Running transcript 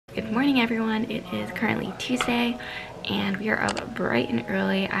Good morning everyone. It is currently Tuesday and we are up bright and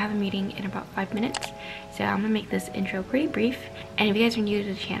early. I have a meeting in about 5 minutes, so I'm gonna make this intro pretty brief. And if you guys are new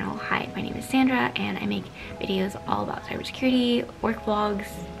to the channel, hi, my name is Sandra and I make videos all about cybersecurity, work vlogs,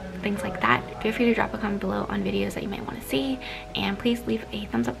 things like that. Feel free to drop a comment below on videos that you might want to see, and please leave a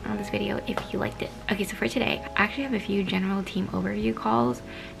thumbs up on this video if you liked it. Okay, so for today, I actually have a few general team overview calls.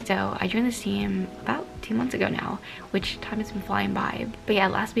 So I joined this team about 2 months ago now, which time has been flying by. But yeah,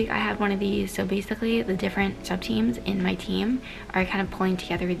 last week I had one of these. So basically the different sub teams in my team are kind of pulling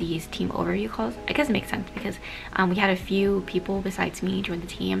together these team overview calls. I guess it makes sense because we had a few people besides me join the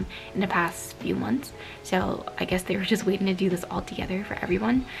team in the past few months. So I guess they were just waiting to do this all together for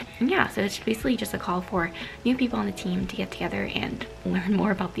everyone. And yeah, so it's basically just a call for new people on the team to get together and learn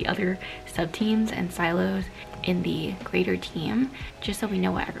more about the other sub teams and silos in the greater team, just so we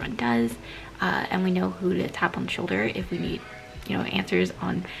know what everyone does, and we know who to tap on the shoulder if we need, you know, answers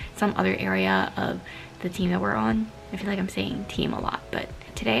on some other area of the team that we're on. I feel like I'm saying team a lot, but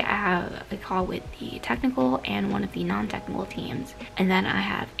today I have a call with the technical and one of the non-technical teams, and then I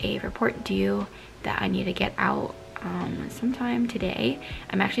have a report due that I need to get out sometime today.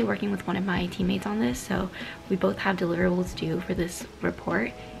 I'm actually working with one of my teammates on this, so we both have deliverables due for this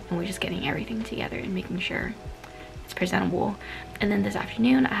report, and we're just getting everything together and making sure it's presentable. And then this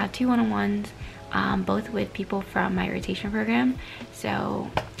afternoon I have two one-on-ones, both with people from my rotation program. So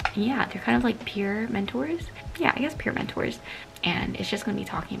yeah, they're kind of like peer mentors. Yeah, I guess peer mentors, and it's just going to be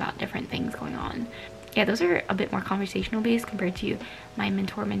talking about different things going on. Yeah, those are a bit more conversational based compared to my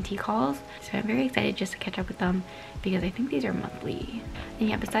mentor-mentee calls. So I'm very excited just to catch up with them because I think these are monthly. And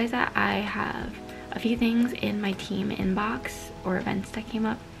yeah, besides that, I have a few things in my team inbox or events that came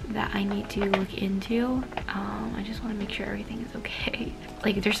up that I need to look into. I just want to make sure everything is okay.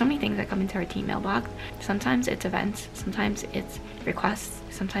 Like, there's so many things that come into our team mailbox. Sometimes it's events, sometimes it's requests,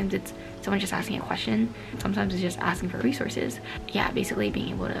 sometimes it's someone just asking a question, sometimes it's just asking for resources. Yeah, basically being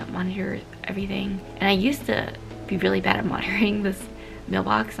able to monitor everything. And I used to be really bad at monitoring this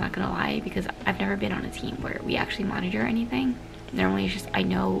mailbox, not gonna lie, because I've never been on a team where we actually monitor anything. Normally it's just I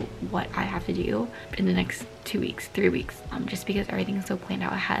know what I have to do in the next 2 weeks, 3 weeks, just because everything is so planned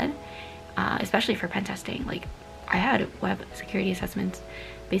out ahead, especially for pen testing. Like, I had web security assessments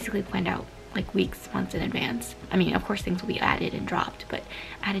basically planned out like weeks, months in advance. I mean, of course things will be added and dropped, but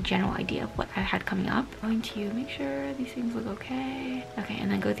I had a general idea of what I had coming up. I'm going to make sure these things look okay. Okay,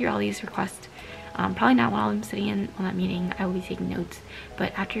 and then go through all these requests. Probably not while I'm sitting in on that meeting. I will be taking notes,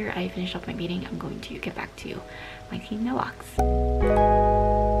 but after I finish up my meeting, I'm going to get back to my team mailbox.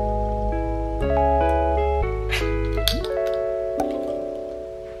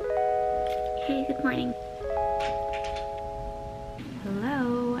 Hey, good morning.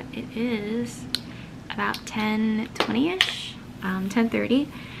 Hello, it is about 10:20ish, 10:30,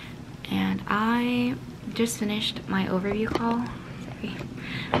 and I just finished my overview call. Sorry.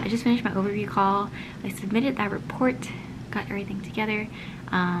 I just finished my overview call. I submitted that report, got everything together.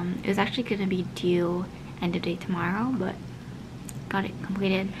 It was actually going to be due end of day tomorrow, but got it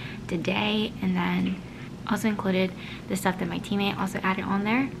completed today, and then also included the stuff that my teammate also added on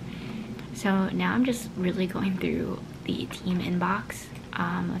there. So now I'm just really going through the team inbox.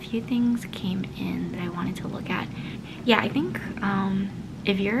 A few things came in that I wanted to look at. Yeah, I think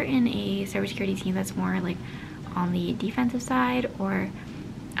if you're in a cybersecurity team that's more like on the defensive side, or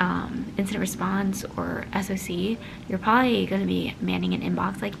incident response or SOC, you're probably going to be manning an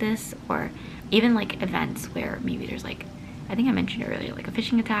inbox like this, or even like events where maybe there's, like, I think I mentioned earlier, like a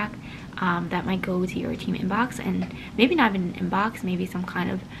phishing attack that might go to your team inbox, and maybe not even an inbox, maybe some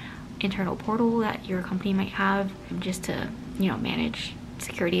kind of internal portal that your company might have, just to, you know, manage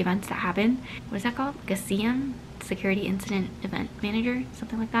security events that happen. What is that called? Like a CM? Security Incident Event Manager,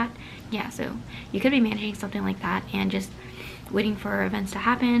 something like that. Yeah, so you could be managing something like that and just waiting for events to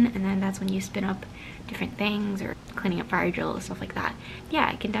happen, and then that's when you spin up different things, or cleaning up fire drills, stuff like that.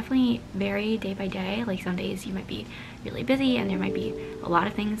 Yeah, it can definitely vary day by day. Like, some days you might be really busy and there might be a lot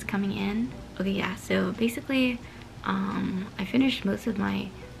of things coming in. Okay, yeah, so basically I finished most of my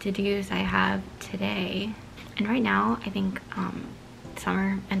to-dos I have today, and right now I think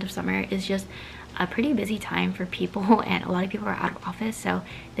end of summer is just a pretty busy time for people, and a lot of people are out of office, so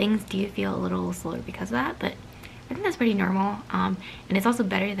things do feel a little slower because of that, but I think that's pretty normal. And it's also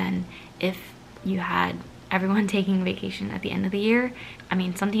better than if you had everyone taking vacation at the end of the year. I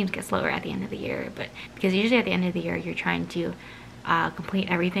mean, some teams get slower at the end of the year, but because usually at the end of the year you're trying to complete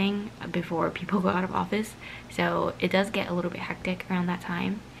everything before people go out of office, so it does get a little bit hectic around that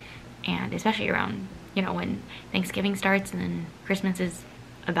time, and especially around, you know, when Thanksgiving starts and then Christmas is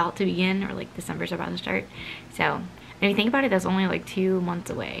about to begin, or like December's about to start. So if you think about it, that's only like 2 months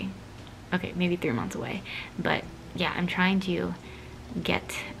away. Okay, maybe 3 months away. But yeah, I'm trying to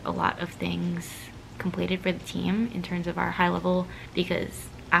get a lot of things completed for the team in terms of our high level, because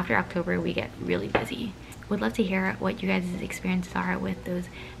after October we get really busy. Would love to hear what you guys' experiences are with those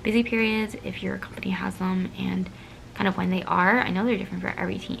busy periods, if your company has them, and kind of when they are. I know they're different for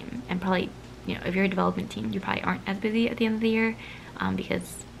every team, and probably, you know, if you're a development team, you probably aren't as busy at the end of the year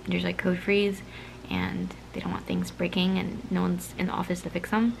because there's like code freeze and they don't want things breaking and no one's in the office to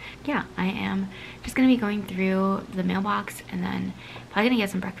fix them. Yeah, I am just gonna be going through the mailbox and then probably gonna get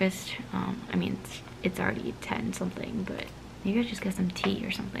some breakfast. I mean, it's already 10 something, but maybe I'll just get some tea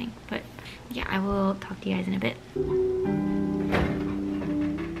or something. But yeah, I will talk to you guys in a bit.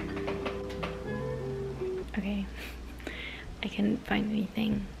 Okay, I couldn't find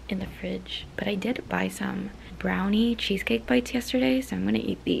anything in the fridge, but I did buy some brownie cheesecake bites yesterday, so I'm gonna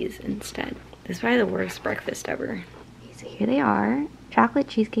eat these instead. This is probably the worst breakfast ever. Okay, so here they are, chocolate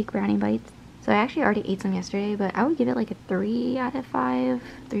cheesecake brownie bites. So I actually already ate some yesterday, but I would give it like a 3 out of 5,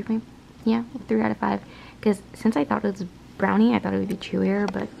 3 out of 5, because since I thought it was brownie, I thought it would be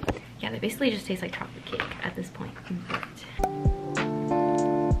chewier, but yeah, they basically just taste like chocolate cake at this point. But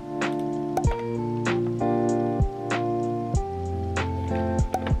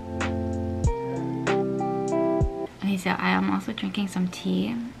okay, so I am also drinking some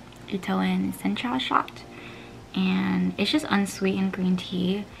tea, Itoen sencha shot, and it's just unsweetened green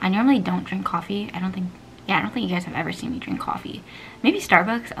tea. I normally don't drink coffee. I don't think you guys have ever seen me drink coffee. Maybe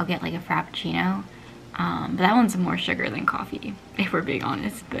Starbucks, I'll get like a frappuccino, but that one's more sugar than coffee, if we're being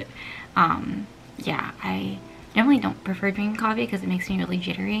honest. But yeah, I normally don't prefer drinking coffee because it makes me really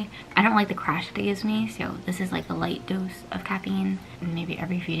jittery. I don't like the crash that it gives me, so this is like a light dose of caffeine, and maybe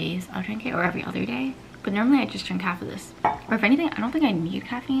every few days I'll drink it, or every other day. But normally I just drink half of this. Or if anything, I don't think I need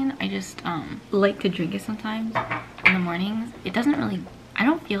caffeine. I just like to drink it sometimes in the mornings. It doesn't really, I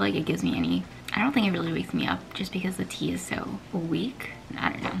don't feel like it gives me any, I don't think it really wakes me up just because the tea is so weak. I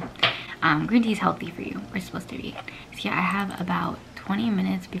don't know. Green tea is healthy for you, or it's supposed to be. So yeah, I have about 20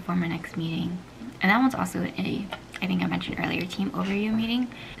 minutes before my next meeting. And that one's also a, I think I mentioned earlier, team overview meeting.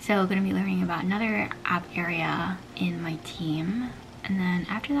 So I'm gonna be learning about another app area in my team. And then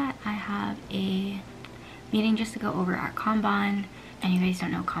after that, I have a meeting just to go over our Kanban. And you guys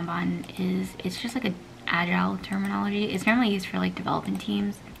don't know, Kanban is, it's just like a agile terminology. It's normally used for like development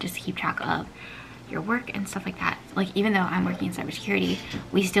teams, just to keep track of your work and stuff like that. Like, even though I'm working in cybersecurity,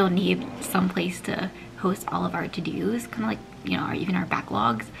 we still need some place to host all of our to-dos, kind of like, you know, even our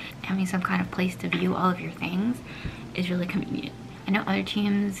backlogs. Having some kind of place to view all of your things is really convenient. I know other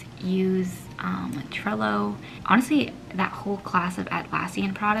teams use Trello. Honestly, that whole class of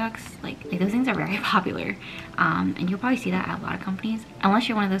Atlassian products, like those things are very popular. And you'll probably see that at a lot of companies, unless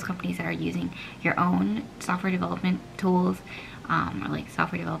you're one of those companies that are using your own software development tools, or like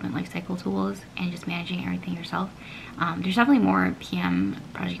software development lifecycle tools, and just managing everything yourself. There's definitely more PM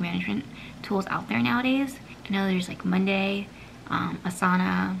project management tools out there nowadays. I know there's like Monday,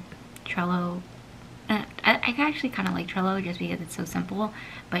 Asana, Trello. I actually kind of like Trello just because it's so simple,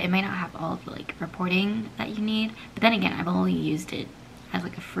 but it might not have all of the like reporting that you need. But then again, I've only used it as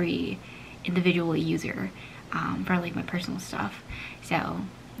like a free individual user for like my personal stuff. So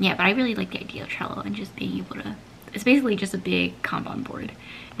yeah, but I really like the idea of Trello and just being able to, it's basically just a big Kanban board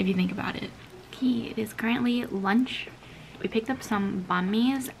if you think about it. Okay, it is currently lunch. We picked up some banh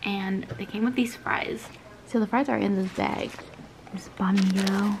mi's and they came with these fries. So the fries are in this bag. There's banh mi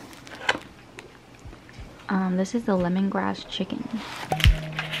roll. This is the lemongrass chicken.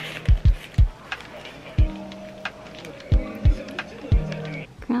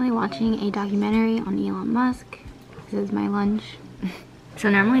 Currently watching a documentary on Elon Musk. This is my lunch. So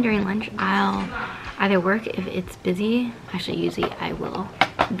normally during lunch, I'll either work if it's busy. Actually, usually I will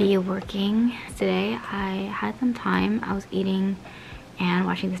be working. Today I had some time. I was eating and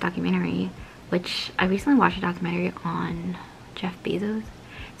watching this documentary, which I recently watched a documentary on Jeff Bezos.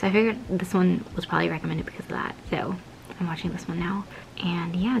 So I figured this one was probably recommended because of that. So I'm watching this one now.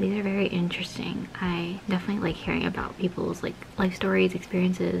 And yeah, these are very interesting. I definitely like hearing about people's like life stories,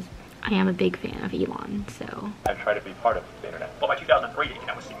 experiences. I am a big fan of Elon, so. And try to be part of the internet. Well, by 2003, the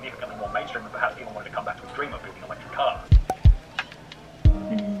internet was significantly more mainstream and perhaps people wanted to come back to his dream of building electric cars.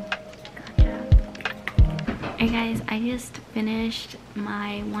 Gotcha. Hey guys, I just finished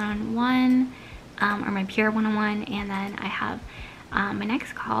my one-on-one, or my pure one-on-one, and then I have my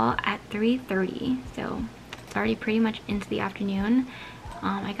next call at 3:30, so it's already pretty much into the afternoon.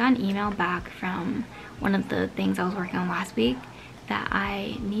 I got an email back from one of the things I was working on last week that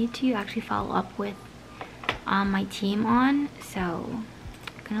I need to actually follow up with my team on, so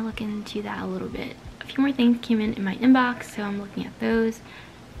I'm gonna look into that a little bit. a few more things came in my inbox, so I'm looking at those.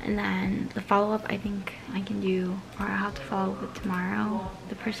 And then the follow-up I think I can do, or I'll have to follow up with tomorrow.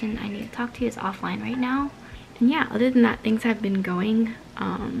 The person I need to talk to is offline right now. And yeah, other than that, things have been going.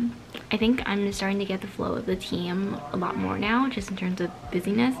 I think I'm starting to get the flow of the team a lot more now, just in terms of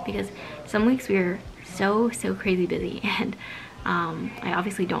busyness, because some weeks we were so crazy busy, and I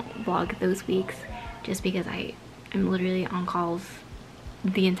obviously don't vlog those weeks just because I'm literally on calls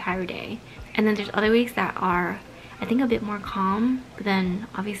the entire day. And then there's other weeks that are, I think, a bit more calm, but then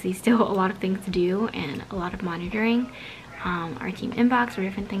obviously still a lot of things to do and a lot of monitoring our team inbox or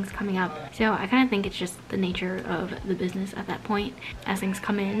different things coming up. So I kind of think it's just the nature of the business at that point. As things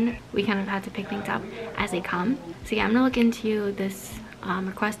come in, we kind of had to pick things up as they come. So yeah, I'm gonna look into this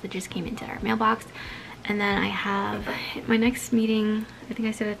request that just came into our mailbox, and then I have my next meeting, I think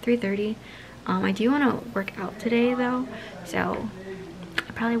I said at 3:30. I do want to work out today though, so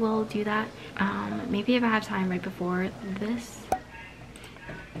I probably will do that. Maybe if I have time right before this.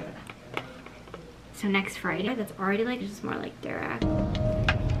 So next Friday, that's already like just more like direct.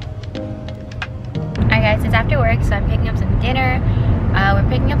 Alright guys, it's after work, so I'm picking up some dinner. We're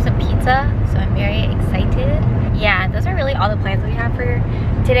picking up some pizza, so I'm very excited. Yeah, those are really all the plans we have for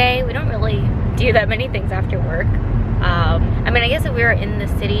today. We don't really do that many things after work. I mean, I guess if we were in the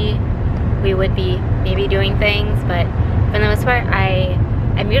city, we would be maybe doing things, but for the most part,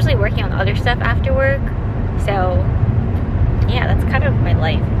 I'm usually working on other stuff after work. So yeah, that's kind of my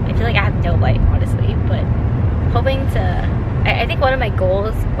life. I feel like I have no life, honestly, but hoping to, I think one of my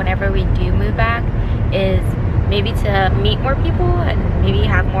goals whenever we do move back is maybe to meet more people and maybe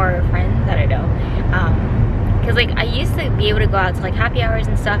have more friends, I don't know. Because like I used to be able to go out to like happy hours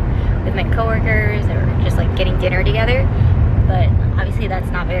and stuff with my coworkers, or just like getting dinner together, but obviously that's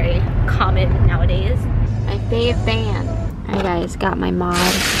not very common nowadays. My fave band. Alright guys, got my mod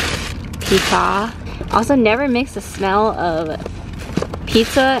pizza. Also never mix the smell of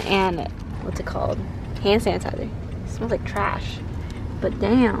pizza and what's it called? Hand sanitizer. It smells like trash. But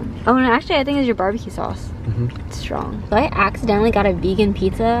damn. Oh no, actually I think it's your barbecue sauce. It's strong. So I accidentally got a vegan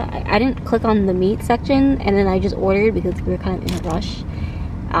pizza. I didn't click on the meat section, and then I just ordered because we were kind of in a rush.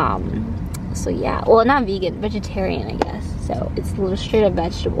 So yeah, well, not vegan, vegetarian I guess. So it's a little straight up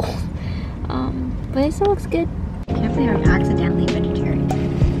vegetable. But it still looks good. I can't believe I'm accidentally vegetarian.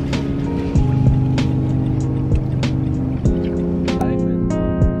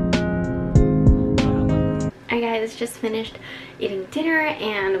 Alright guys, just finished eating dinner,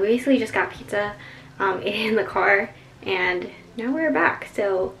 and we basically just got pizza, ate in the car, and now we're back.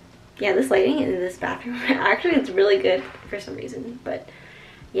 So yeah, this lighting in this bathroom, actually it's really good for some reason, but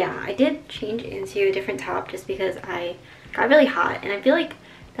yeah, I did change into a different top just because I got really hot, and I feel like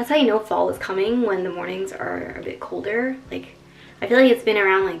that's how you know fall is coming, when the mornings are a bit colder. Like I feel like it's been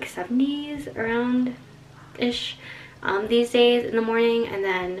around like 70s around ish these days in the morning, and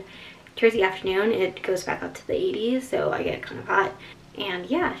then towards the afternoon it goes back up to the 80s, so I get kind of hot. And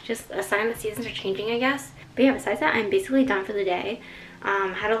yeah, it's just a sign that seasons are changing, I guess. But yeah, besides that, I'm basically done for the day.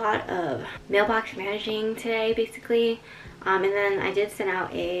 Had a lot of mailbox managing today basically, and then I did send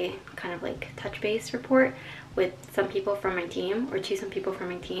out a kind of like touch base report with some people from my team, or to some people from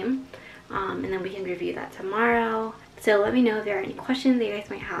my team, and then we can review that tomorrow. So let me know if there are any questions that you guys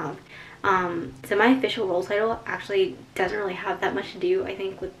might have. So my official role title actually doesn't really have that much to do, I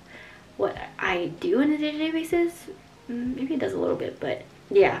think, with what I do on a day-to-day basis. Maybe it does a little bit, but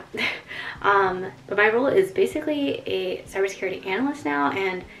yeah. But my role is basically a cybersecurity analyst now,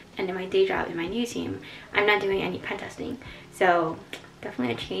 and in my day job in my new team, I'm not doing any pen testing. So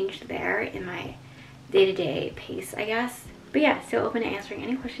definitely a change there in my day-to-day pace, I guess. But yeah, still open to answering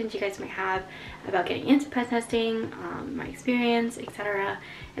any questions you guys might have about getting into pen testing, my experience, etc.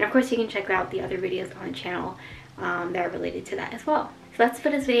 And of course you can check out the other videos on the channel that are related to that as well. So that's for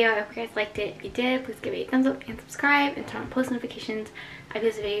this video. I hope you guys liked it. If you did, please give it a thumbs up and subscribe, and turn on post notifications. I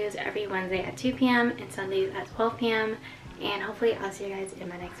post videos every Wednesday at 2 p.m. and Sundays at 12 p.m. And hopefully I'll see you guys in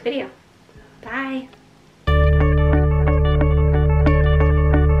my next video. Bye!